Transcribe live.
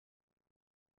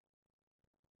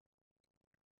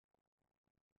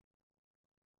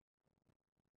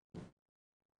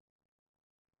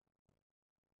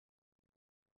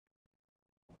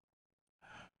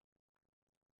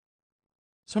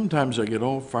Sometimes I get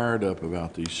all fired up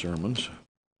about these sermons,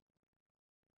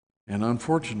 and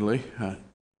unfortunately, I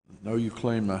know you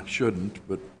claim I shouldn't,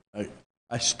 but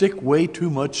I stick way too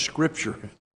much scripture.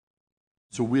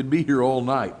 So we'd be here all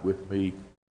night with me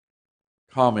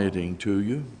commenting to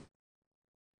you.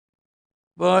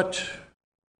 But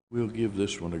we'll give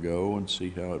this one a go and see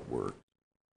how it works.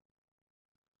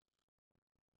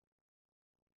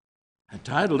 I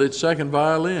titled it Second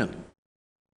Violin.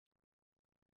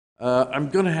 I'm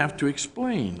going to have to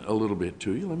explain a little bit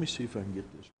to you. Let me see if I can get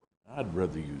this. I'd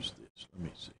rather use this. Let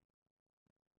me see.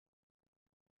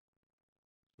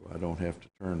 So I don't have to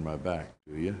turn my back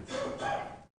to you.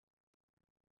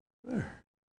 There.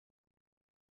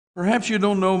 Perhaps you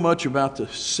don't know much about the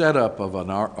setup of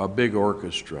a big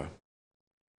orchestra,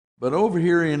 but over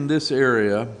here in this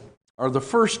area are the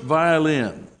first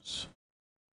violins.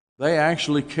 They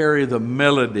actually carry the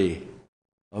melody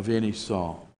of any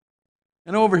song.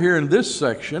 And over here in this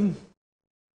section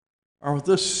are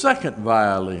the second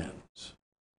violins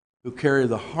who carry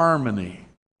the harmony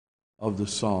of the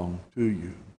song to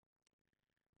you.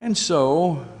 And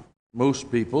so,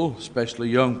 most people, especially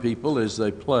young people, as they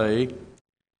play,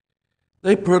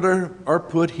 they are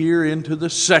put here into the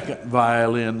second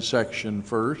violin section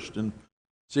first and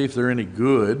see if they're any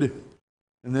good.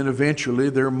 And then eventually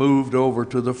they're moved over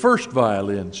to the first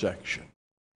violin section.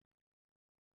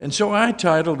 And so I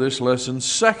titled this lesson,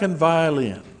 Second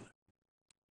Violin.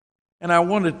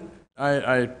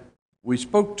 And we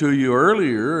spoke to you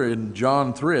earlier in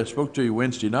John 3. I spoke to you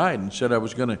Wednesday night and said I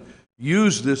was going to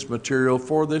use this material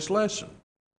for this lesson.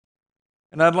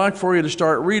 And I'd like for you to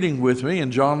start reading with me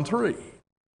in John 3.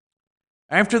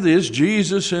 After this,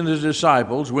 Jesus and his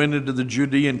disciples went into the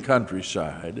Judean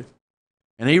countryside,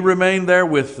 and he remained there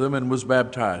with them and was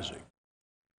baptizing.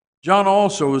 John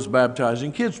also was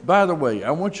baptizing. Kids, by the way, I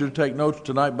want you to take notes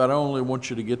tonight, but I only want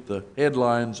you to get the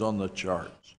headlines on the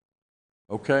charts.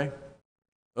 Okay?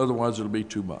 Otherwise, it'll be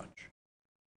too much.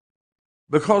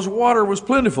 Because water was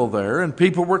plentiful there, and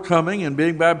people were coming and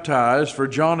being baptized, for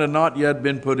John had not yet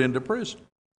been put into prison.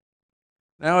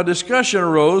 Now a discussion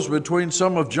arose between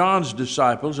some of John's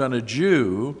disciples and a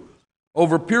Jew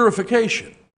over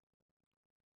purification.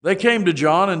 They came to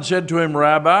John and said to him,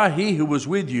 Rabbi, he who was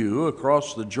with you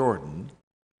across the Jordan,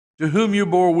 to whom you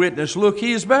bore witness, look,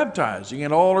 he is baptizing,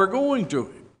 and all are going to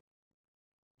him.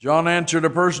 John answered,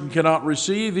 a person cannot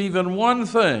receive even one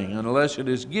thing unless it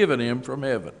is given him from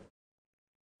heaven.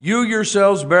 You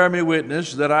yourselves bear me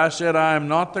witness that I said I am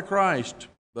not the Christ,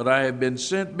 but I have been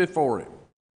sent before him.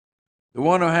 The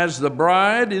one who has the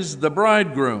bride is the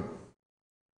bridegroom.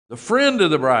 The friend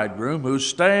of the bridegroom who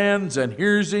stands and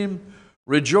hears him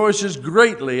rejoices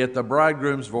greatly at the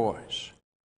bridegroom's voice.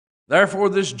 Therefore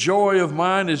this joy of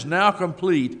mine is now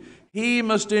complete. He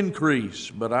must increase,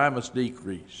 but I must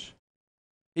decrease.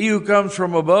 He who comes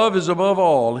from above is above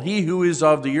all. He who is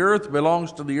of the earth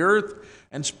belongs to the earth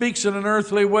and speaks in an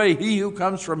earthly way. He who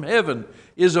comes from heaven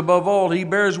is above all. He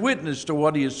bears witness to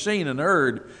what he has seen and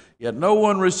heard, yet no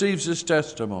one receives his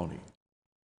testimony.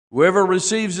 Whoever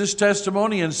receives this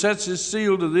testimony and sets his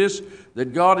seal to this,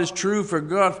 that God is true, for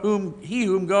he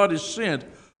whom God has sent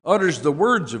utters the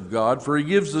words of God, for he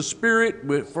gives the Spirit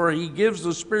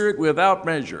without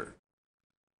measure.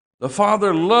 The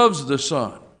Father loves the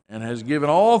Son and has given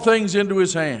all things into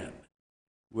his hand.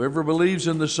 Whoever believes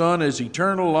in the Son has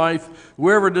eternal life.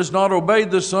 Whoever does not obey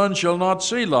the Son shall not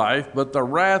see life, but the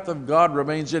wrath of God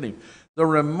remains in him. The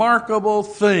remarkable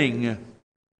thing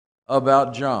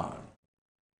about John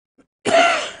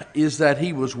is that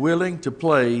he was willing to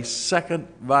play second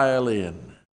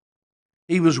violin.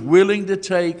 He was willing to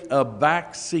take a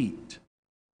back seat.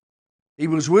 He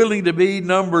was willing to be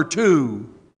number two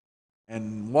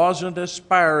and wasn't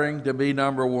aspiring to be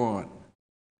number one.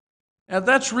 Now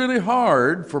that's really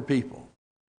hard for people.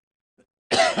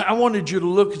 I wanted you to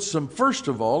look at first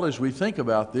of all, as we think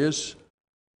about this,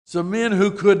 some men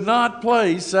who could not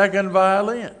play second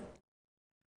violin.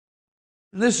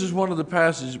 And this is one of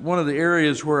the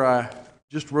areas where I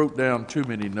just wrote down too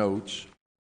many notes.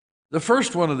 The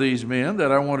first one of these men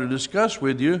that I want to discuss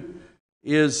with you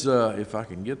is, if I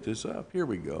can get this up, here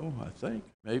we go, I think,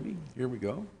 maybe, here we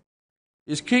go,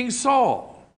 is King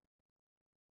Saul.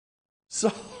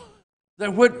 So,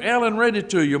 that what Alan read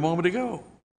it to you a moment ago.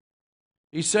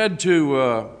 He said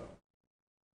to,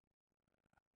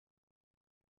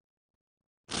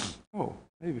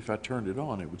 maybe if I turned it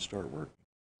on, it would start working.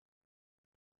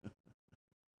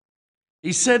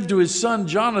 He said to his son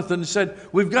Jonathan, he said,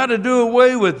 we've got to do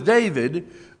away with David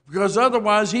because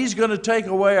otherwise he's going to take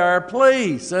away our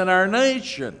place and our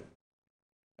nation.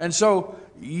 And so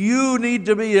you need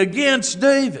to be against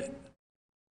David.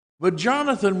 But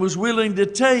Jonathan was willing to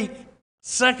take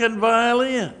second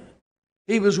violin.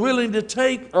 He was willing to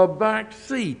take a back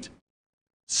seat.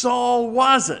 Saul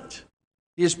wasn't.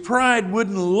 His pride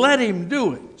wouldn't let him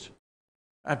do it.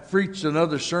 I preached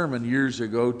another sermon years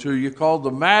ago to you called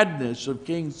The Madness of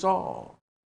King Saul.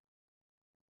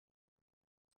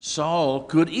 Saul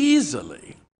could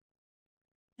easily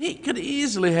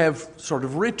have sort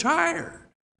of retired.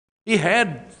 He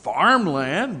had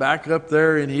farmland back up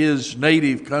there in his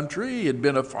native country. He had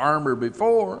been a farmer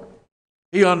before.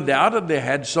 He undoubtedly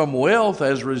had some wealth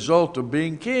as a result of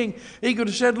being king. He could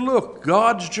have said, look,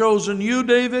 God's chosen you,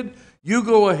 David. You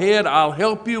go ahead. I'll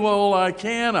help you all I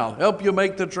can. I'll help you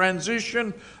make the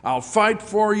transition. I'll fight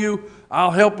for you.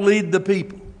 I'll help lead the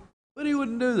people. But he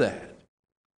wouldn't do that.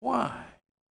 Why?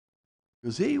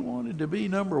 Because he wanted to be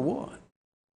number one.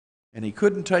 And he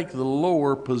couldn't take the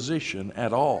lower position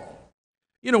at all.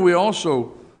 You know, we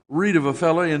also read of a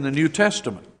fellow in the New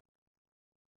Testament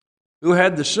who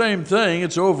had the same thing.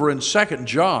 It's over in 3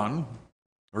 John,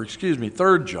 where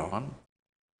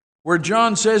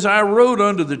John says, I wrote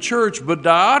unto the church, but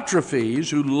Diotrephes,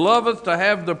 who loveth to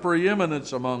have the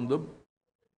preeminence among them,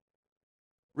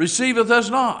 receiveth us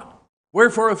not.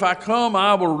 Wherefore, if I come,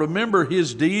 I will remember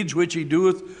his deeds which he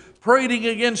doeth, prating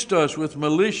against us with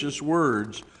malicious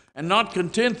words. And not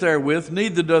content therewith,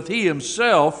 neither doth he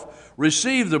himself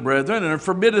receive the brethren, and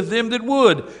forbiddeth them that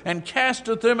would, and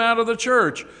casteth them out of the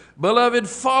church. Beloved,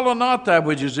 follow not that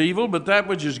which is evil, but that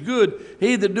which is good.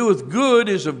 He that doeth good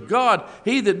is of God.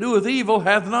 He that doeth evil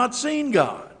hath not seen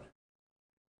God.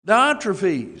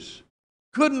 Diotrephes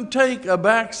couldn't take a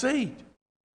back seat.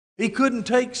 He couldn't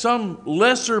take some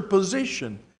lesser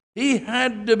position. He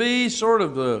had to be sort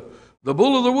of the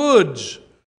bull of the woods,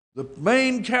 the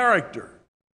main character.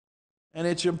 And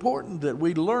it's important that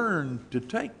we learn to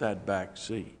take that back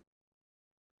seat.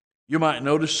 You might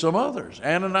notice some others,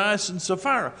 Ananias and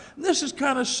Sapphira. And this is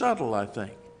kind of subtle, I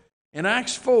think. In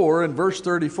Acts 4 and verse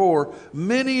 34,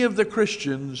 many of the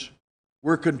Christians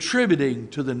were contributing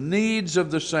to the needs of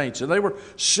the saints. And they were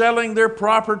selling their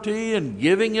property and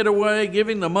giving it away,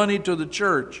 giving the money to the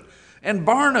church. And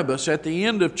Barnabas, at the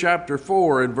end of chapter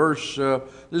 4 in verse,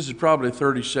 this is probably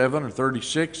 37 or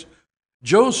 36,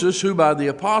 Joseph, who by the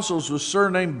apostles was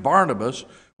surnamed Barnabas,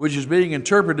 which is being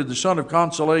interpreted the son of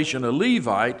consolation, a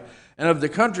Levite, and of the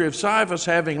country of Cyprus,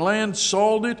 having land,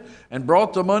 sold it, and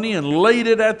brought the money and laid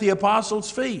it at the apostles'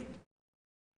 feet.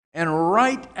 And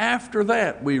right after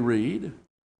that we read,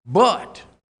 but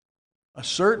a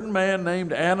certain man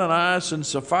named Ananias and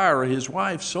Sapphira, his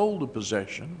wife, sold a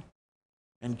possession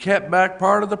and kept back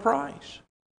part of the price.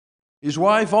 His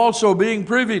wife also being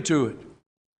privy to it,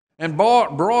 and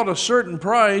bought a certain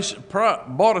part,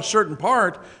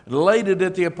 and laid it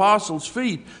at the apostles'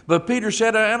 feet. But Peter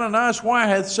said to Ananias, why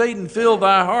hath Satan filled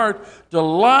thy heart to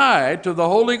lie to the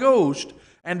Holy Ghost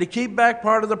and to keep back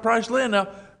part of the price land? Now,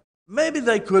 maybe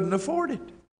they couldn't afford it.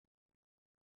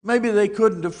 Maybe they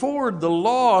couldn't afford the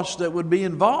loss that would be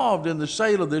involved in the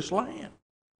sale of this land.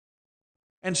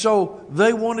 And so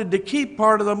they wanted to keep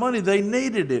part of the money. They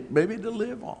needed it, maybe to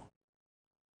live on.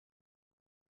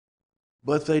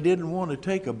 But they didn't want to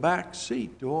take a back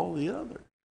seat to all the others.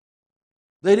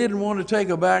 They didn't want to take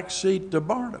a back seat to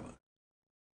Barnabas.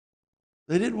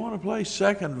 They didn't want to play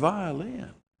second violin.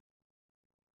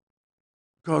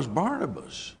 Because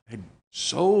Barnabas had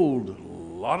sold a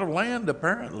lot of land,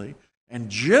 apparently,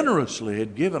 and generously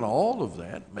had given all of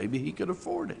that. Maybe he could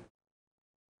afford it.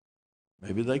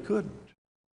 Maybe they couldn't.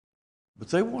 But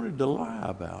they wanted to lie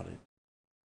about it,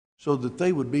 so that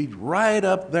they would be right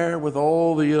up there with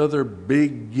all the other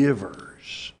big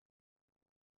givers.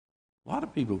 A lot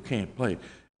of people can't play.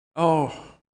 Oh,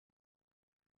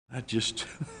 I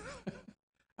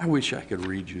wish I could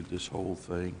read you this whole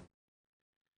thing.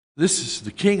 This is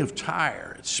the king of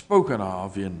Tyre. It's spoken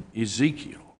of in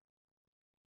Ezekiel.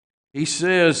 He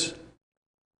says,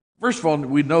 first of all,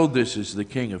 we know this is the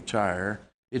king of Tyre.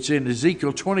 It's in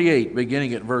Ezekiel 28,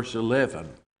 beginning at verse 11.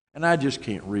 And I just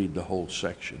can't read the whole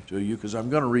section to you because I'm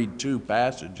going to read two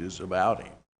passages about him.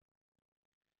 It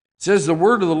says, the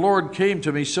word of the Lord came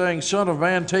to me, saying, Son of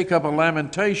man, take up a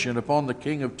lamentation upon the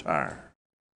king of Tyre.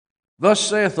 Thus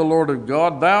saith the Lord of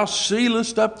God, thou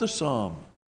sealest up the sum,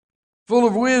 full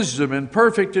of wisdom and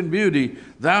perfect in beauty.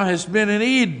 Thou hast been in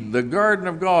Eden, the garden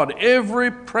of God.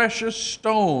 Every precious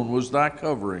stone was thy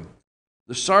covering.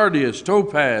 The sardius,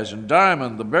 topaz, and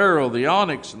diamond, the beryl, the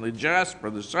onyx, and the jasper,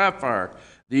 the sapphire,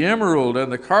 the emerald,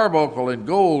 and the carbuncle, and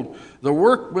gold, the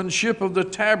workmanship of the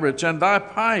tabrets, and thy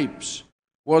pipes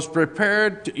was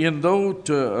prepared in the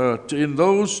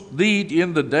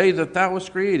day that thou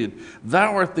wast created.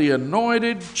 Thou art the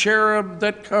anointed cherub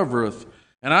that covereth.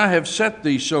 And I have set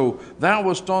thee so thou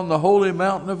wast on the holy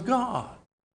mountain of God.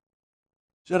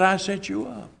 Said, I set you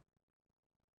up.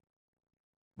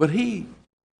 But he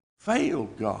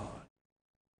failed God.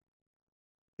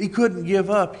 He couldn't give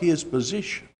up his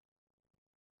position.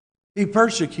 He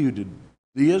persecuted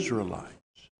the Israelites,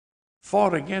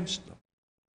 fought against them.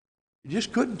 He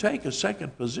just couldn't take a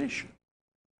second position.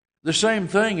 The same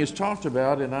thing is talked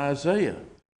about in Isaiah,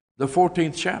 the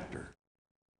 14th chapter,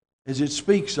 as it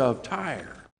speaks of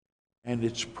Tyre and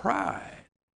its pride.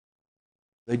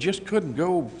 They just couldn't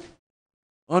go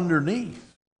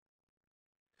underneath.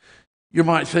 You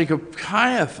might think of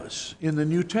Caiaphas in the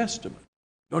New Testament.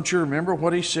 Don't you remember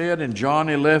what he said in John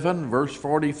 11, verse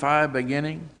 45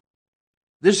 beginning?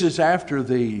 This is after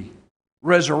the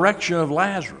resurrection of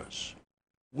Lazarus.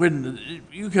 When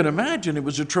you can imagine it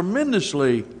was a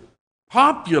tremendously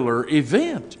popular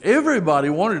event. Everybody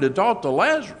wanted to talk to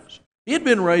Lazarus. He had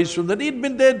been raised from the dead. He'd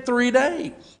been dead 3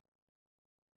 days.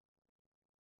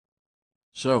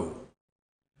 So,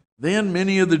 then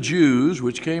many of the Jews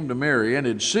which came to Mary and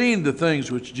had seen the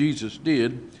things which Jesus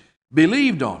did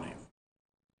believed on him.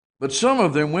 But some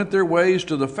of them went their ways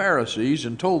to the Pharisees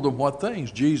and told them what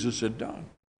things Jesus had done.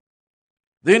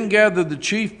 Then gathered the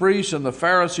chief priests and the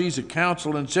Pharisees a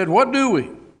council and said, What do we?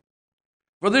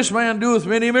 For this man doeth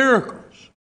many miracles.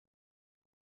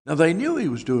 Now they knew he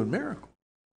was doing miracles.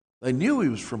 They knew he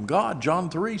was from God.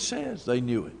 John 3 says they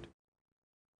knew it.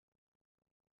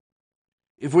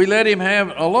 If we let him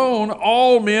have alone,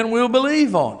 all men will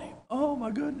believe on him. Oh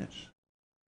my goodness.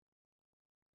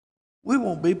 We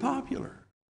won't be popular.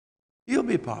 He'll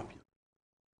be popular.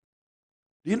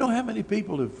 Do you know how many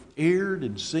people have erred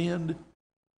and sinned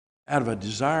out of a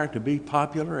desire to be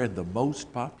popular and the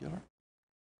most popular?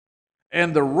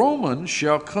 And the Romans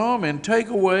shall come and take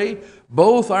away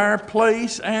both our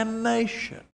place and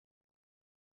nation.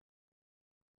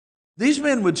 These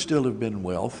men would still have been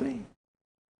wealthy.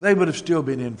 They would have still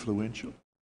been influential.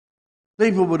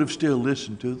 People would have still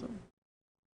listened to them.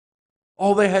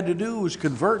 All they had to do was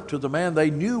convert to the man they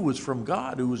knew was from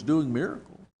God who was doing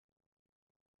miracles.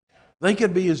 They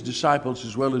could be his disciples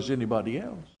as well as anybody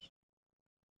else.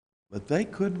 But they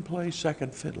couldn't play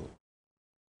second fiddle.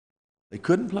 They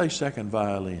couldn't play second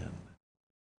violin.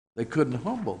 They couldn't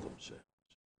humble themselves.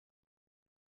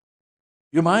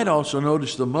 You might also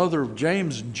notice the mother of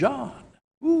James and John.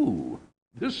 Ooh,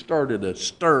 this started a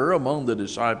stir among the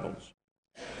disciples.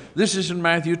 This is in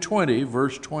Matthew 20,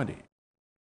 verse 20.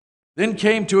 Then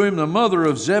came to him the mother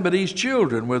of Zebedee's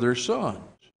children with her sons,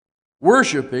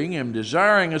 worshiping him,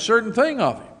 desiring a certain thing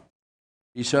of him.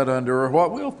 He said unto her,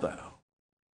 What wilt thou?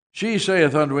 She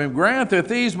saith unto him, Grant that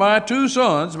these my 2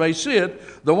 sons may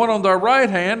sit, the one on thy right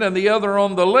hand and the other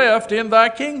on the left, in thy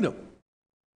kingdom.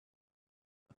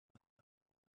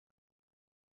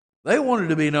 They wanted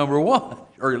to be number one,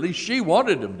 or at least she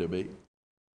wanted them to be.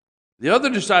 The other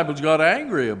disciples got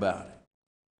angry about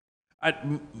it.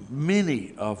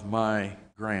 Many of my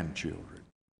grandchildren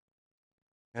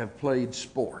have played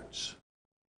sports.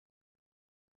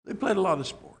 They played a lot of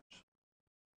sports.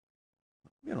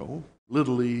 You know,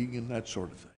 Little League and that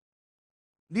sort of thing.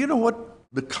 Do you know what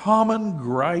the common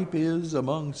gripe is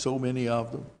among so many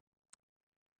of them?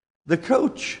 The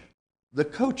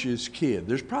coach's kid.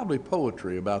 There's probably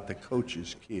poetry about the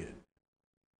coach's kid.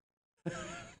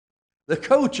 The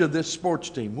coach of this sports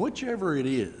team, whichever it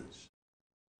is,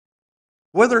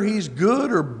 whether he's good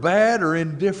or bad or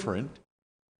indifferent,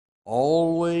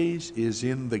 always is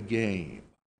in the game.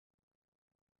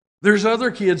 There's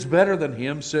other kids better than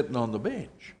him sitting on the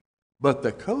bench, but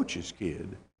the coach's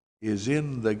kid is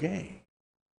in the game.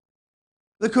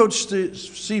 The coach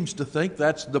seems to think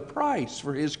that's the price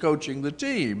for his coaching the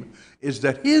team, is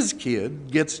that his kid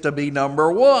gets to be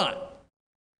number one.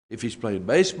 If he's playing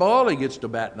baseball, he gets to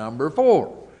bat number 4.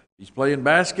 If he's playing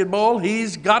basketball,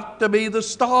 he's got to be the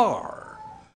star.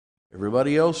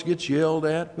 Everybody else gets yelled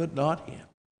at, but not him.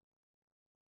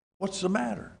 What's the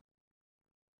matter?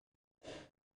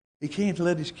 He can't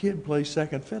let his kid play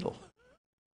second fiddle.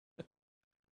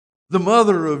 The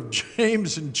mother of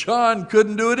James and John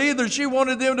couldn't do it either. She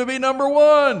wanted them to be number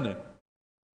 1.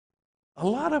 A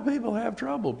lot of people have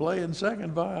trouble playing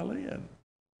second violin.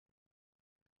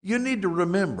 You need to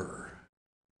remember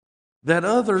that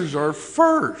others are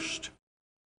first.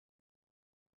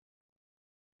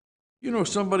 You know,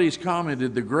 somebody's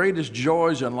commented the greatest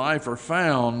joys in life are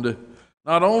found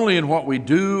not only in what we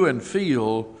do and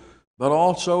feel, but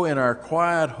also in our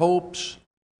quiet hopes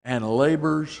and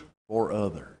labors for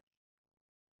others.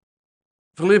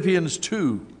 Philippians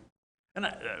 2. And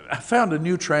I found a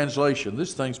new translation.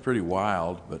 This thing's pretty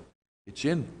wild, but it's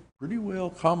in pretty well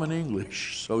common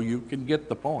English, so you can get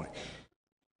the point.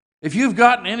 If you've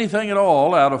gotten anything at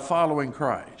all out of following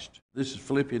Christ, this is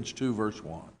Philippians 2, verse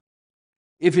 1.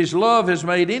 If His love has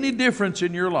made any difference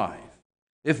in your life,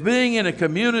 if being in a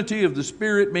community of the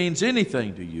Spirit means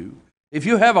anything to you, if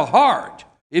you have a heart,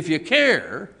 if you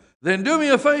care, then do me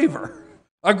a favor.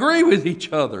 Agree with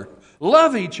each other.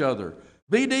 Love each other.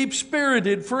 Be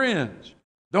deep-spirited friends.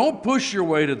 Don't push your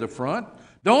way to the front.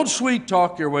 Don't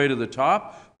sweet-talk your way to the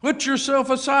top. Put yourself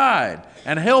aside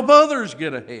and help others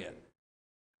get ahead.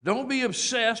 Don't be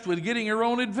obsessed with getting your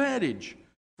own advantage.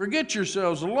 Forget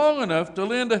yourselves long enough to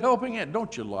lend a helping hand.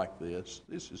 Don't you like this?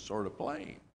 This is sort of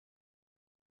plain.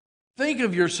 Think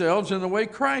of yourselves in the way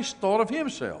Christ thought of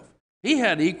Himself. He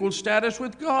had equal status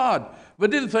with God,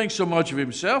 but didn't think so much of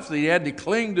Himself that He had to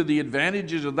cling to the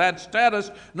advantages of that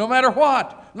status no matter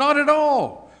what. Not at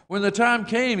all. When the time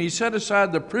came, He set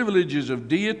aside the privileges of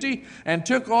deity and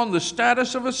took on the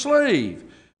status of a slave,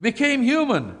 became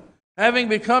human. Having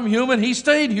become human, He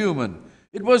stayed human.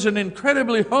 It was an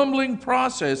incredibly humbling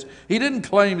process. He didn't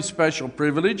claim special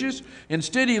privileges.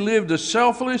 Instead, He lived a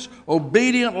selfless,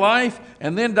 obedient life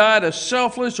and then died a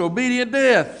selfless, obedient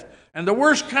death. And the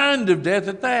worst kind of death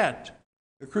at that,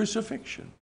 the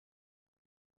crucifixion.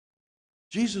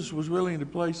 Jesus was willing to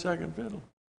play second fiddle.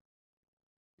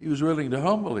 He was willing to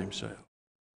humble Himself.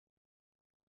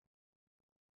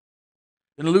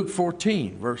 In Luke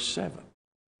 14, verse 7,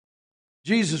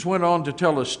 Jesus went on to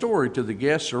tell a story to the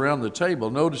guests around the table,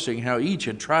 noticing how each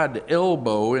had tried to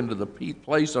elbow into the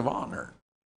place of honor.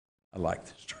 I like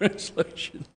this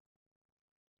translation.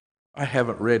 I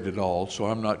haven't read it all, so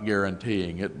I'm not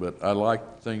guaranteeing it, but I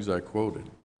like the things I quoted.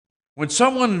 When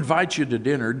someone invites you to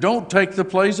dinner, don't take the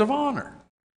place of honor.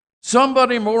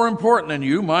 Somebody more important than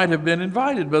you might have been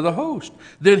invited by the host.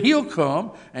 Then he'll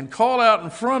come and call out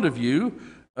in front of you,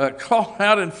 call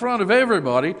out in front of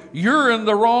everybody, you're in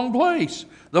the wrong place.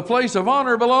 The place of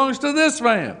honor belongs to this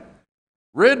man.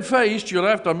 Red-faced, you'll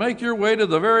have to make your way to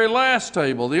the very last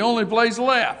table, the only place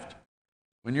left.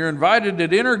 When you're invited to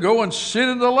dinner, go and sit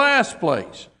in the last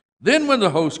place. Then when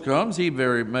the host comes, he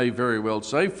may very well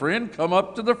say, friend, come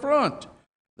up to the front.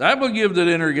 That will give the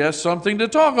dinner guest something to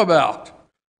talk about.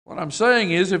 What I'm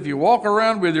saying is, if you walk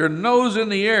around with your nose in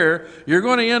the air, you're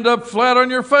going to end up flat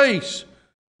on your face.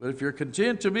 But if you're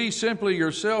content to be simply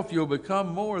yourself, you'll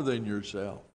become more than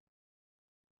yourself.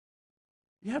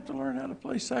 You have to learn how to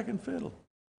play second fiddle.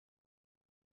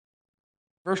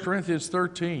 1 Corinthians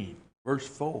 13, verse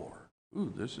 4.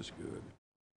 Ooh, this is good.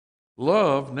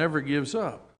 Love never gives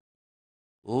up.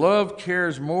 Love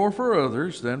cares more for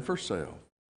others than for self.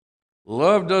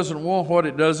 Love doesn't want what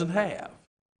it doesn't have.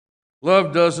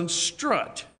 Love doesn't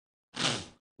strut.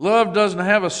 Love doesn't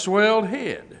have a swelled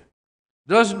head.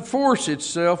 Doesn't force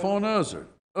itself on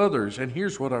others. And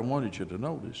here's what I wanted you to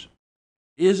notice.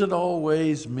 Isn't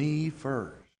always me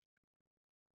first.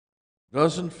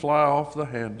 Doesn't fly off the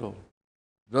handle.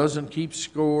 Doesn't keep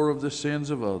score of the sins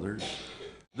of others,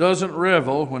 doesn't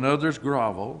revel when others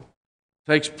grovel,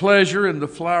 takes pleasure in the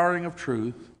flowering of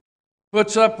truth,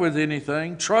 puts up with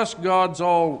anything, trusts God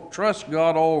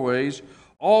always,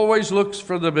 always looks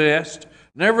for the best,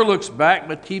 never looks back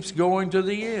but keeps going to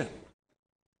the end.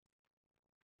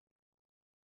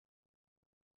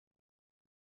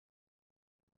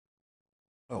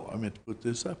 Oh, I meant to put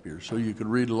this up here so you could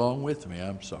read along with me.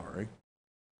 I'm sorry.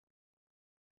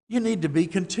 You need to be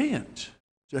content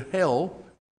to help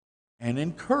and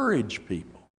encourage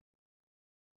people.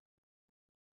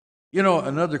 You know,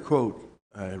 another quote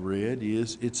I read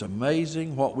is, it's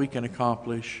amazing what we can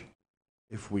accomplish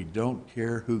if we don't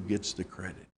care who gets the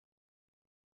credit.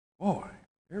 Boy,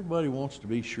 everybody wants to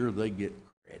be sure they get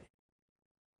credit.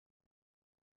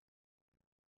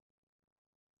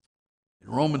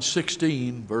 In Romans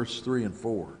 16, verse 3 and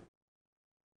 4,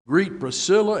 greet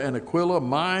Priscilla and Aquila,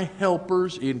 my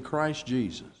helpers in Christ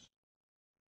Jesus,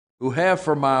 who have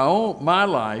for my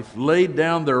life laid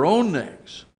down their own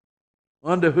necks,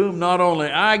 unto whom not only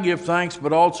I give thanks,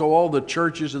 but also all the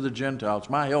churches of the Gentiles,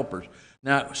 my helpers.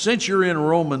 Now, since you're in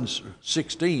Romans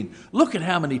 16, look at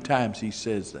how many times he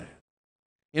says that.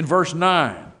 In verse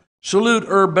 9, salute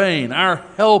Urbane, our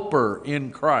helper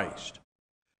in Christ.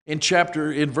 In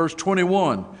verse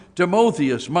 21,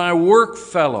 Timotheus, my work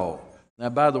fellow. Now,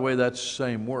 by the way, that's the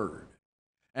same word.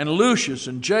 And Lucius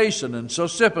and Jason and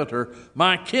Sosipater,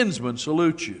 my kinsmen,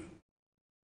 salute you.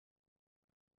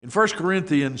 In 1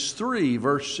 Corinthians 3,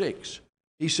 verse 6,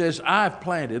 he says, I've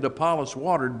planted, Apollos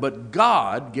watered, but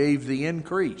God gave the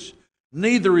increase.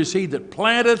 Neither is he that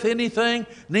planteth anything,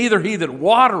 neither he that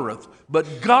watereth,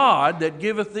 but God that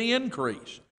giveth the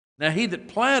increase. Now he that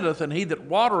planteth and he that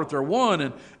watereth are one,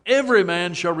 and every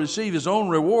man shall receive his own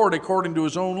reward according to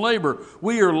his own labor.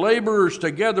 We are laborers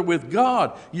together with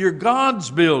God. You're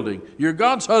God's building. You're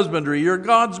God's husbandry. You're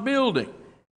God's building.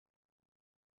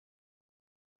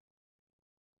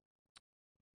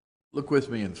 Look with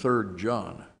me in 3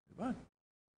 John.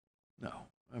 No,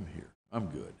 I'm here. I'm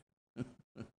good.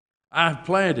 I've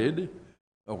planted.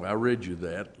 Oh, I read you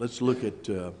that. Let's look at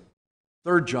 3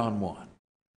 John 1.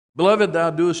 Beloved, thou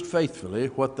doest faithfully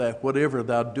whatever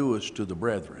thou doest to the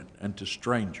brethren and to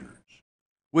strangers,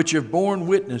 which have borne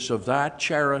witness of thy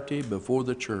charity before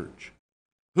the church,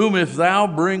 whom if thou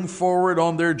bring forward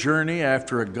on their journey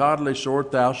after a godly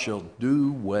sort, thou shalt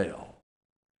do well.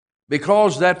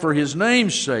 Because that for his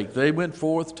name's sake they went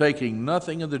forth, taking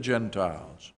nothing of the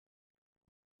Gentiles.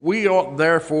 We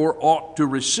ought to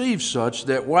receive such,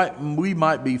 that we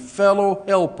might be fellow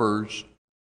helpers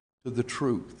to the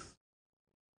truth.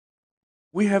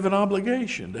 We have an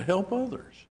obligation to help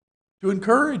others, to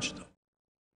encourage them.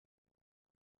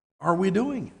 Are we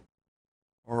doing it?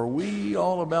 Or are we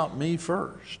all about me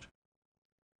first?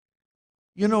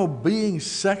 You know, being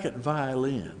second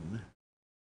violin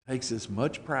takes as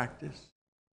much practice,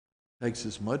 takes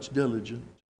as much diligence.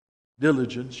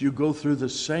 You go through the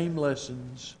same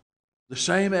lessons, the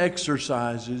same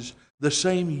exercises, the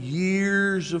same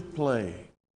years of playing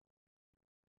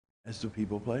as the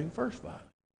people playing first violin.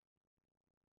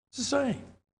 It's the same.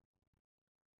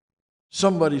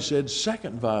 Somebody said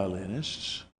second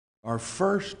violinists are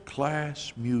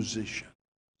first-class musicians.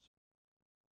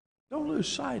 Don't lose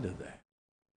sight of that.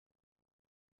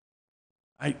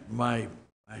 I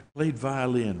played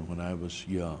violin when I was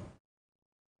young.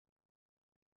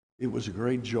 It was a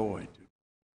great joy.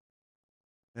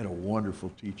 I had a wonderful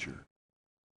teacher.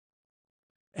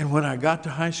 And when I got to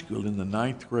high school in the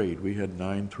 9th grade, we had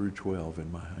 9 through 12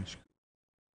 in my high school,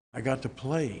 I got to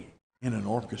play in an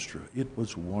orchestra. It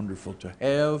was wonderful to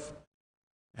have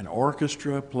an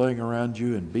orchestra playing around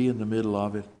you and be in the middle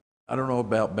of it. I don't know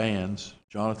about bands.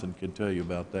 Jonathan can tell you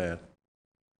about that.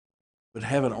 But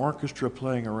have an orchestra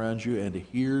playing around you and to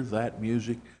hear that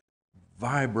music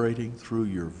vibrating through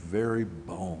your very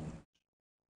bones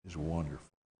is wonderful.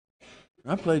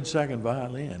 I played second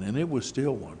violin, and it was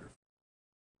still wonderful.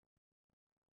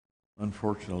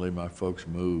 Unfortunately, my folks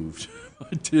moved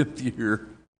my 10th year,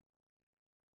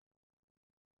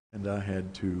 and I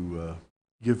had to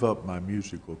give up my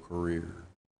musical career.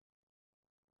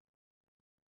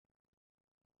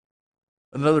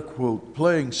 Another quote,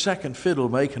 playing second fiddle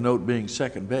may connote being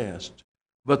second best,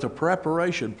 but the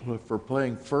preparation for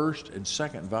playing first and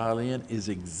second violin is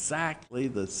exactly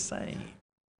the same.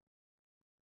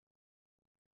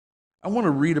 I want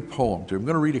to read a poem to you. I'm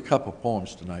going to read a couple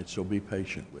poems tonight, so be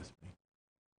patient with me.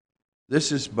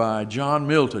 This is by John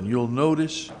Milton. You'll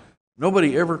notice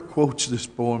nobody ever quotes this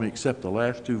poem except the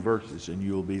last 2 verses, and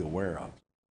you'll be aware of it.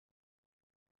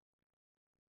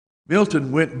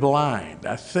 Milton went blind,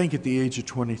 I think at the age of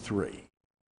 23.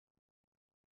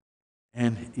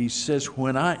 And he says,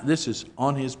 this is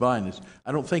on his blindness.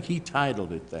 I don't think he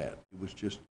titled it that. It was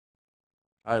just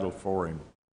a title for him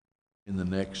in the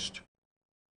next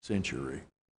century.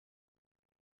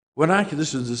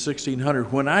 This is the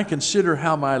 1600. When I consider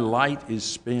how my light is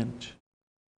spent,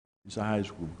 his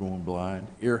eyes were going blind,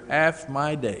 ere half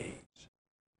my days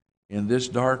in this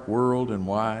dark world and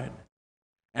wide,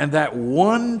 and that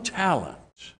one talent,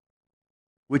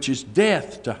 which is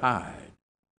death to hide,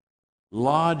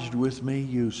 lodged with me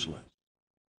useless.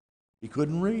 He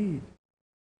couldn't read.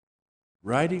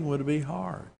 Writing would be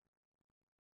hard,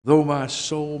 though my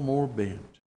soul more bent.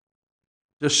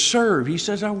 To serve, he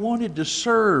says, I wanted to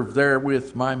serve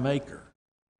therewith my Maker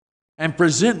and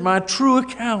present my true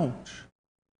account,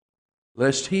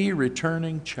 lest he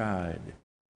returning chide.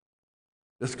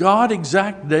 Doth God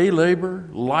exact day labor,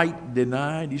 light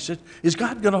denied? He said, is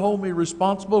God going to hold me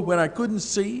responsible when I couldn't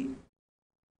see?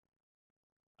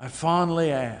 I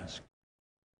fondly ask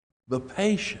the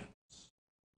patience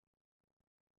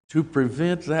to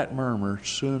prevent that murmur,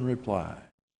 soon reply.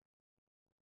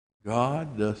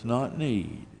 God doth not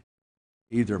need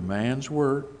either man's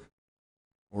work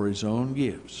or his own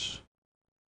gifts.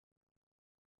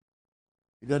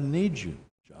 He doesn't need you,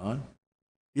 John.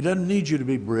 He doesn't need you to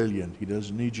be brilliant. He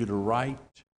doesn't need you to write.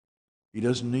 He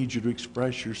doesn't need you to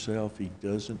express yourself. He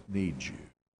doesn't need you.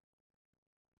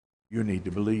 You need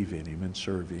to believe in him and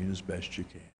serve him as best you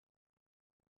can.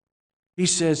 He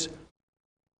says,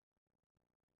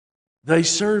 they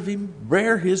serve him,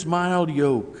 bear his mild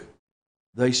yoke.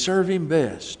 They serve him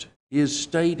best. His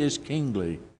state is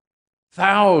kingly.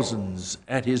 Thousands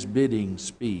at his bidding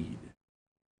speed.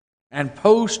 And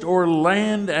post o'er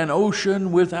land and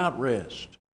ocean without rest.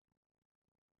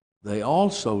 they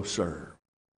also serve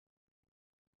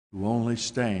who only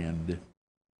stand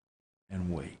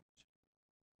and wait.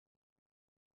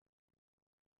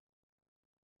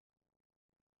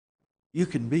 You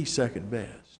can be second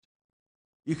best.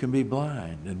 You can be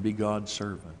blind and be God's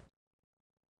servant.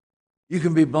 You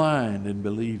can be blind and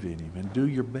believe in Him and do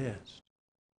your best.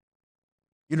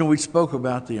 You know, we spoke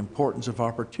about the importance of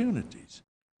opportunities.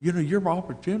 You know, your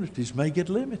opportunities may get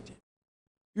limited.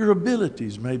 Your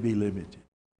abilities may be limited.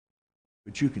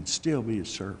 But you can still be a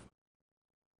servant.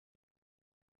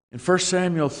 In 1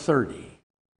 Samuel 30,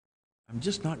 I'm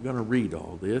just not going to read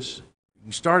all this. You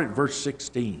can start at verse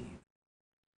 16.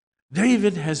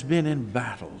 David has been in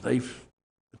battle. They've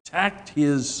attacked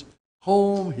his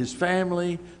home, his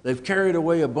family. They've carried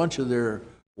away a bunch of their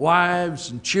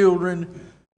wives and children,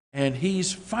 and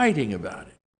he's fighting about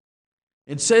it.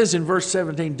 It says in verse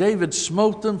 17, David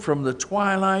smote them from the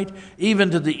twilight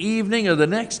even to the evening of the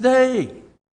next day.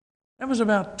 That was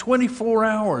about 24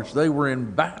 hours they were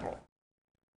in battle.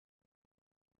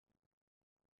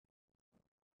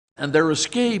 And there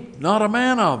escaped not a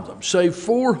man of them, save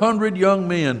 400 young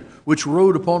men, which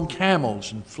rode upon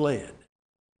camels and fled.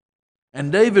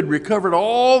 And David recovered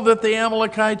all that the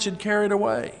Amalekites had carried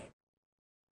away.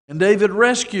 And David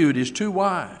rescued his 2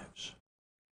 wives.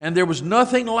 And there was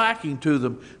nothing lacking to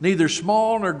them, neither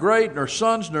small nor great, nor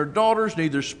sons nor daughters,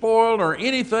 neither spoil nor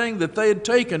anything that they had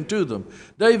taken to them.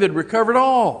 David recovered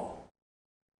all.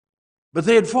 But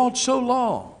they had fought so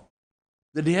long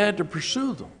that he had to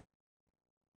pursue them.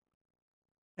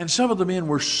 And some of the men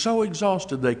were so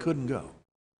exhausted they couldn't go.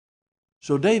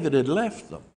 So David had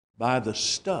left them by the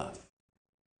stuff,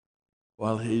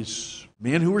 while his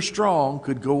men who were strong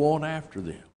could go on after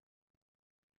them.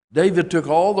 David took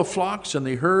all the flocks and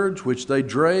the herds which they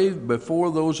drave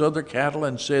before those other cattle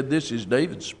and said, This is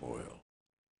David's spoil.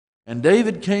 And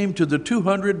David came to the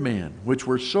 200 men, which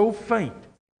were so faint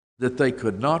that they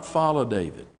could not follow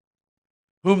David,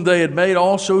 whom they had made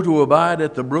also to abide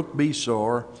at the brook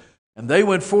Besor. And they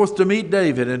went forth to meet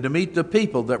David and to meet the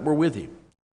people that were with him.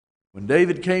 When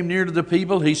David came near to the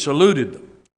people, he saluted them.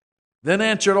 Then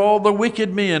answered all the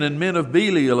wicked men and men of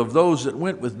Belial of those that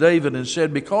went with David and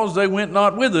said, Because they went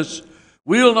not with us,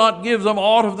 we'll not give them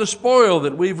aught of the spoil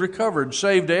that we've recovered,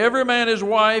 save to every man his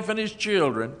wife and his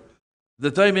children,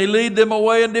 that they may lead them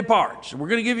away and depart. So we're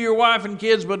going to give you your wife and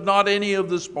kids, but not any of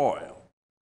the spoil.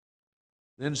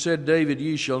 Then said David,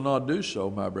 Ye shall not do so,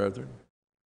 my brethren.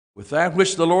 With that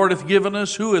which the Lord hath given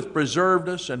us, who hath preserved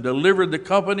us and delivered the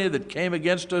company that came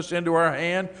against us into our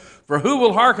hand? For who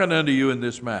will hearken unto you in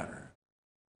this matter?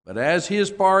 But as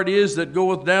his part is that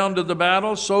goeth down to the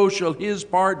battle, so shall his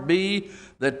part be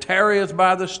that tarrieth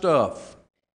by the stuff.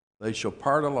 They shall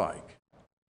part alike.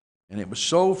 And it was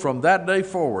so from that day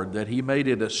forward that he made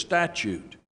it a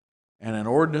statute and an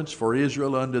ordinance for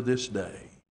Israel unto this day.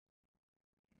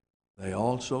 They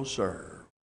also serve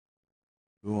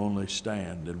who only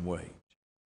stand and wait.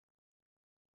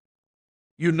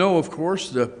 You know, of course,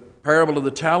 the parable of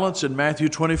the talents in Matthew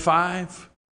 25.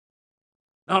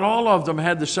 Not all of them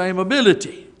had the same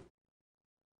ability.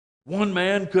 One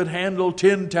man could handle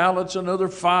 10 talents, another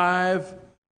 5,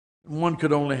 and one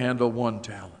could only handle 1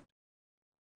 talent.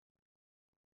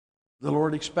 The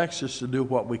Lord expects us to do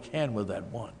what we can with that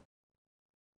one.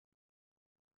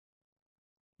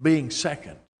 Being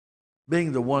second,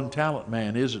 being the 1 talent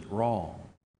man isn't wrong.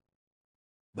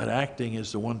 But acting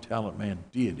as the 1 talent man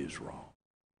did is wrong.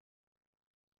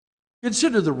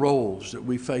 Consider the roles that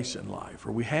we face in life,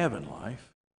 or we have in life.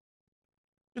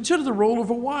 Consider the role of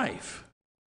a wife.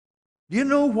 Do you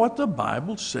know what the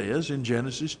Bible says in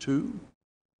Genesis 2,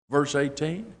 verse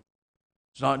 18?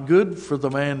 It's not good for the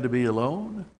man to be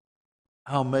alone.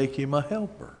 I'll make him a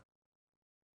helper,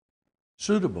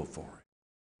 suitable for him.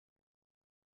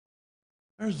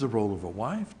 There's the role of a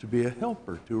wife, to be a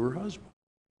helper to her husband.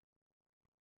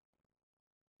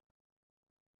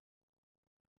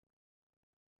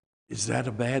 Is that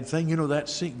a bad thing? You know,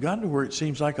 that's gotten to where it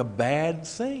seems like a bad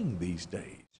thing these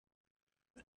days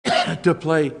to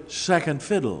play second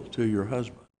fiddle to your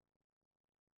husband.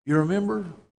 You remember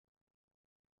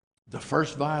the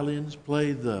first violins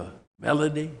play the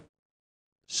melody,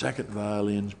 second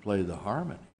violins play the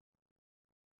harmony.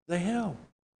 They help.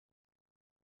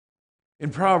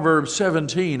 In Proverbs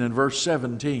 17 and verse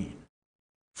 17,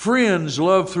 friends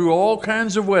love through all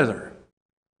kinds of weather,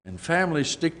 and families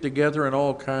stick together in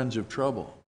all kinds of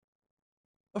trouble.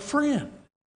 A friend.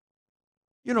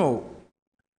 You know,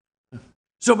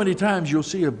 so many times you'll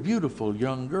see a beautiful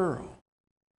young girl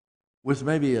with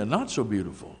maybe a not so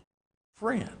beautiful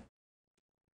friend.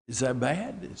 Is that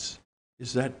bad?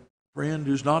 Is that friend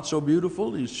who's not so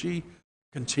beautiful, is she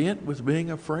content with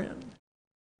being a friend?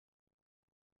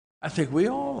 I think we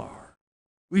all are.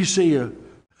 We see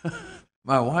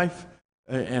my wife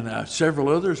and several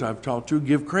others I've talked to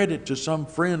give credit to some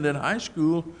friend in high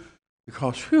school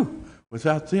because,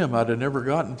 without them, I'd have never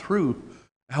gotten through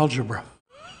algebra.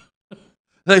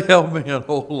 They helped me a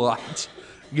whole lot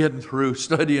getting through,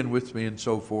 studying with me and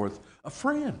so forth. A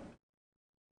friend.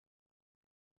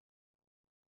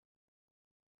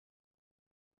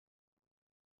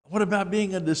 What about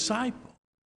being a disciple?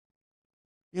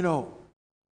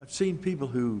 I've seen people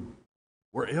who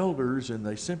were elders and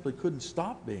they simply couldn't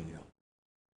stop being elders.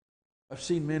 I've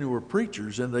seen men who were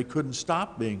preachers and they couldn't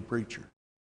stop being preachers.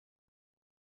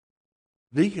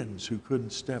 Deacons who couldn't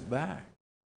step back.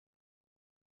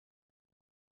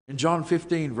 In John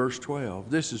 15, verse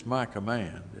 12, this is my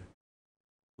command.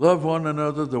 Love one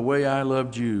another the way I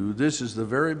loved you. This is the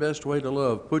very best way to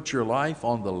love. Put your life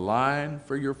on the line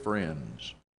for your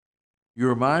friends. You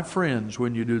are my friends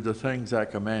when you do the things I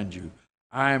command you.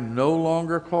 I am no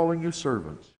longer calling you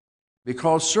servants,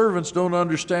 because servants don't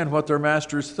understand what their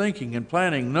master is thinking and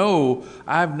planning. No,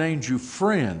 I've named you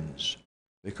friends,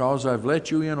 because I've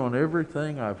let you in on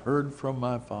everything I've heard from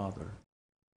my Father.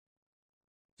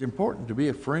 It's important to be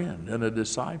a friend and a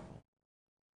disciple.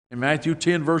 In Matthew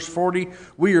 10, verse 40,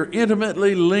 we are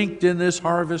intimately linked in this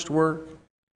harvest work.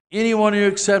 Anyone who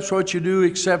accepts what you do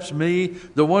accepts me,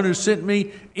 the one who sent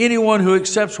me. Anyone who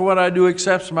accepts what I do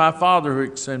accepts my Father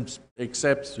who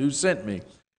sent me.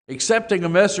 Accepting a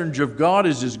messenger of God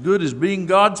is as good as being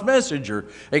God's messenger.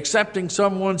 Accepting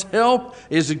someone's help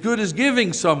is as good as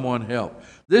giving someone help.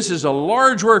 This is a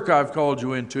large work I've called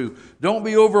you into. Don't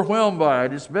be overwhelmed by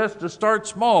it. It's best to start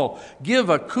small. Give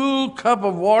a cool cup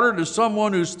of water to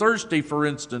someone who's thirsty, for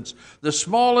instance. The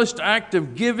smallest act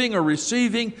of giving or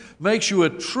receiving makes you a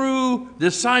true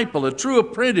disciple, a true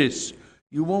apprentice.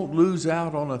 You won't lose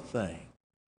out on a thing.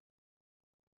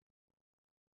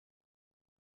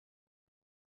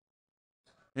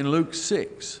 In Luke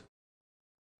 6,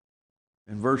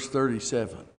 in verse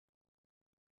 37,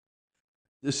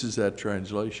 this is that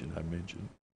translation I mentioned.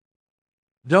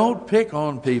 Don't pick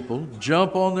on people,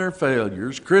 jump on their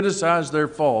failures, criticize their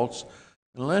faults,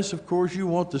 unless, of course, you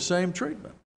want the same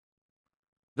treatment.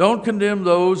 Don't condemn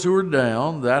those who are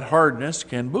down. That hardness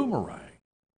can boomerang.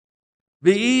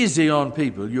 Be easy on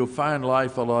people. You'll find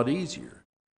life a lot easier.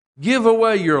 Give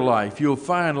away your life. You'll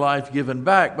find life given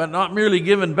back, but not merely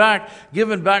given back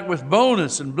with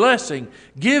bonus and blessing.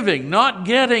 Giving, not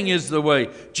getting, is the way.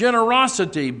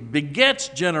 Generosity begets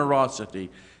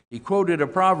generosity. He quoted a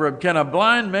proverb, can a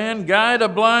blind man guide a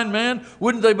blind man?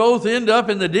 Wouldn't they both end up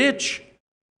in the ditch?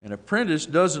 An apprentice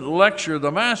doesn't lecture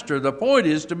the master. The point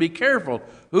is to be careful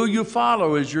who you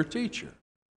follow as your teacher.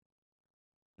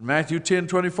 In Matthew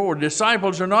 10:24,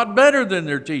 disciples are not better than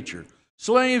their teacher.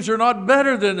 Slaves are not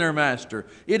better than their master.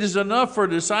 It is enough for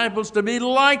disciples to be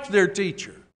like their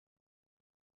teacher.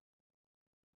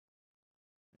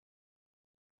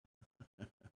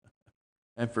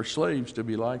 And for slaves to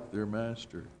be like their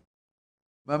master.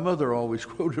 My mother always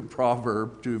quoted a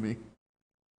proverb to me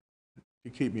to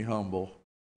keep me humble.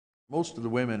 Most of the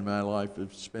women in my life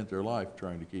have spent their life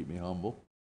trying to keep me humble,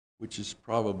 which is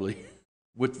probably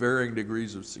with varying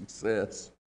degrees of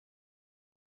success.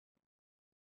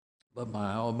 But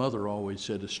my mother always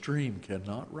said, a stream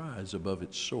cannot rise above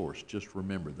its source. Just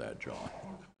remember that, John.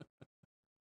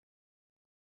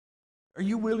 Are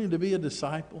you willing to be a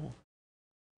disciple?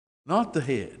 Not the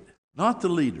head, not the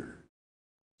leader,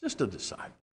 just a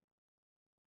disciple.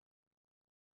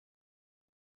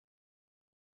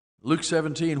 Luke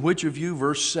 17, which of you,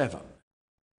 verse 7,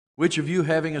 which of you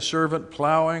having a servant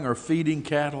plowing or feeding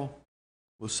cattle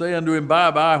will say unto him,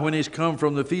 bye-bye, when he's come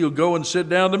from the field, go and sit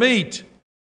down to meat?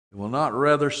 And will not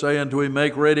rather say unto him,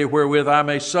 make ready wherewith I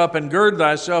may sup, and gird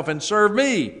thyself and serve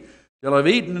me, till I've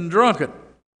eaten and drunken.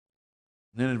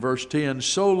 And then in verse 10,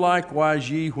 so likewise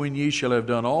ye, when ye shall have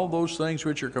done all those things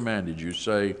which are commanded you,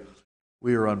 say,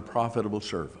 we are unprofitable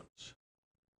servants.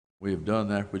 We have done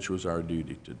that which was our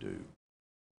duty to do.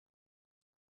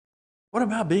 What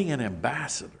about being an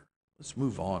ambassador? Let's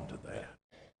move on to that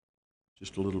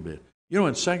just a little bit.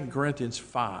 In 2 Corinthians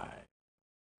 5,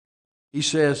 he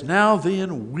says, now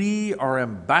then, we are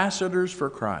ambassadors for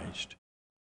Christ,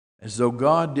 as though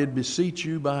God did beseech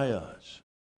you by us.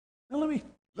 Now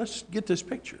let's get this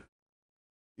picture.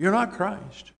 You're not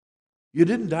Christ. You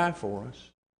didn't die for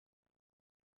us.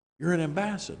 You're an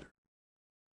ambassador.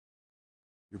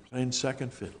 You're playing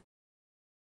second fiddle.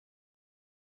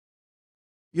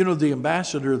 The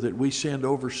ambassador that we send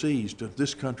overseas to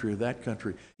this country or that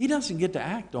country, he doesn't get to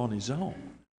act on his own.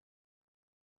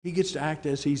 He gets to act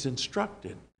as he's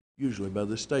instructed, usually by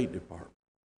the State Department.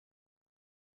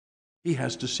 he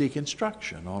has to seek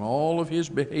instruction on all of his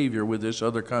behavior with this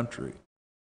other country.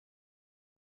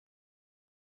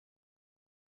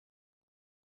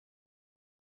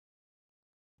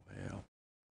 Well,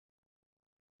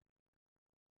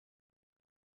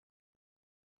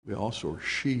 we also are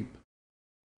sheep.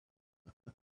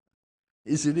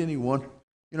 Is it any wonder?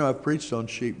 You know, I've preached on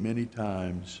sheep many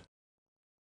times.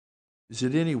 Is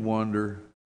it any wonder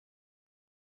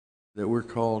that we're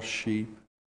called sheep?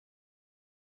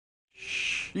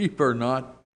 Sheep they're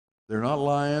not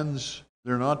lions,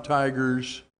 they're not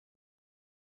tigers,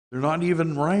 they're not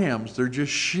even rams, they're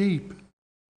just sheep.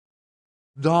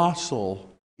 Docile,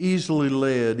 easily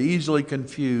led, easily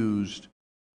confused.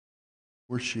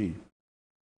 We're sheep.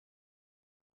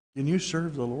 Can you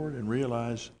serve the Lord and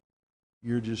realize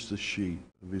you're just the sheep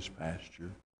of his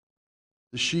pasture?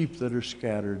 The sheep that are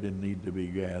scattered and need to be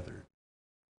gathered.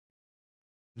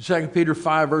 In 2 Peter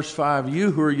 5, verse 5,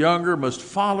 you who are younger must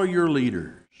follow your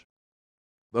leaders.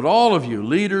 But all of you,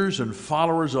 leaders and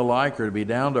followers alike, are to be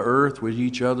down to earth with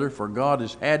each other, for God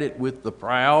has had it with the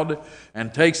proud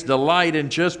and takes delight in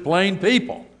just plain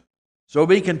people. So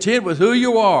be content with who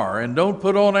you are and don't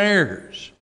put on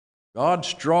airs. God's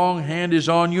strong hand is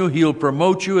on you. He'll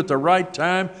promote you at the right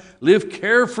time. Live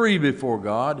carefree before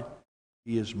God.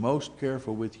 He is most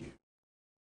careful with you.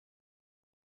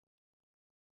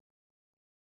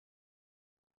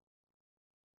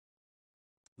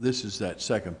 This is that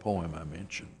second poem I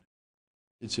mentioned.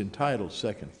 It's entitled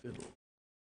Second Fiddle.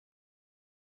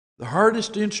 The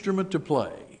hardest instrument to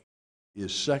play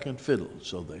is second fiddle,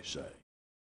 so they say.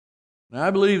 Now, I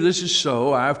believe this is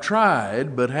so. I've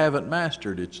tried, but haven't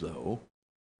mastered it, though.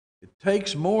 It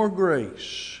takes more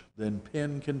grace than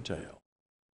pen can tell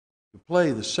to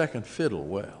play the second fiddle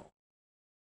well,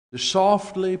 to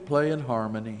softly play in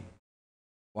harmony,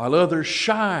 while others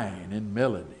shine in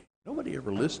melody. Nobody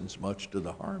ever listens much to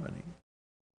the harmony.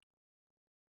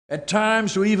 At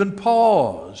times we even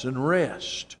pause and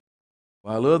rest,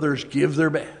 while others give their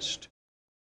best.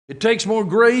 It takes more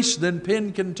grace than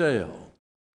pen can tell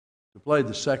to play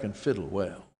the second fiddle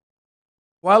well,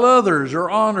 while others are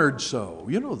honored so.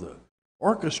 You know, the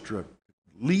orchestra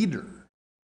leader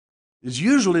is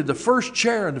usually the first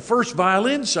chair in the first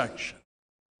violin section.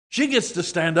 She gets to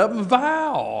stand up and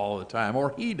vow all the time,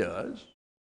 or he does.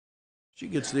 She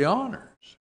gets the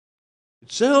honors.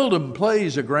 It seldom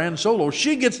plays a grand solo.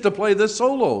 She gets to play the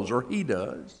solos, or he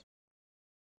does.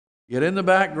 Yet in the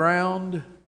background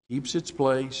keeps its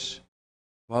place,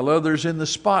 while others in the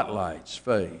spotlight's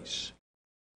face.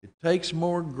 It takes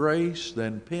more grace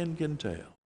than pen can tell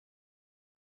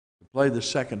to play the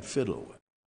second fiddle with.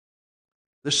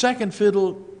 The second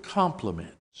fiddle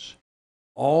complements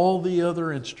all the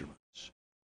other instruments.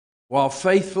 While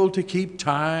faithful to keep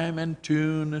time and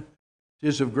tune,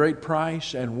 'tis of great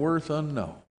price and worth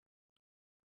unknown.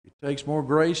 It takes more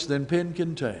grace than pen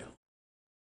can tell.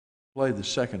 Play the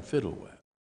second fiddle with.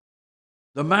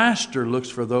 The master looks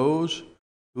for those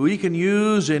who he can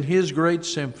use in his great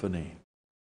symphony.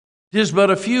 'Tis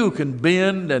but a few can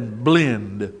bend and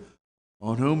blend,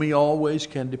 on whom he always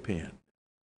can depend.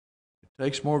 It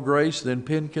takes more grace than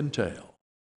pen can tell.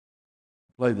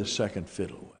 Play the second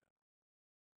fiddle with.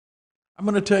 I'm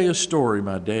going to tell you a story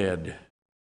my dad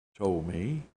told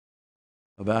me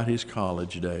about his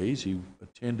college days. He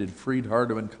attended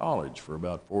Freed-Hardeman College for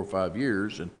about 4 or 5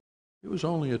 years, and it was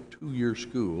only a 2-year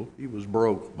school. He was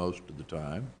broke most of the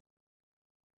time.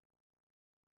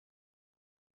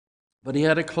 But he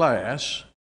had a class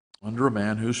under a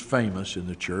man who's famous in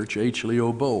the church, H.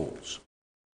 Leo Bowles.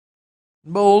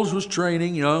 Bowles was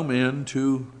training young men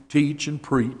to teach and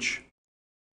preach,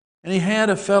 and he had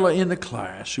a fellow in the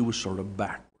class who was sort of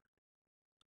backward.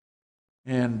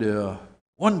 And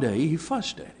one day he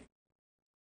fussed at him.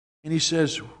 And he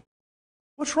says,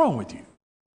 "What's wrong with you?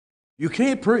 You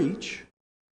can't preach.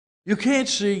 You can't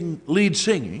lead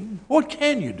singing. What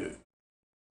can you do?"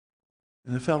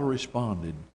 And the fellow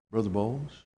responded, "Brother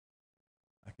Bowles,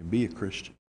 I can be a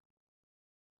Christian."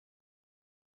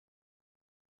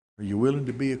 Are you willing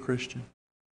to be a Christian?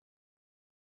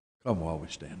 Come while we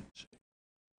stand and sing.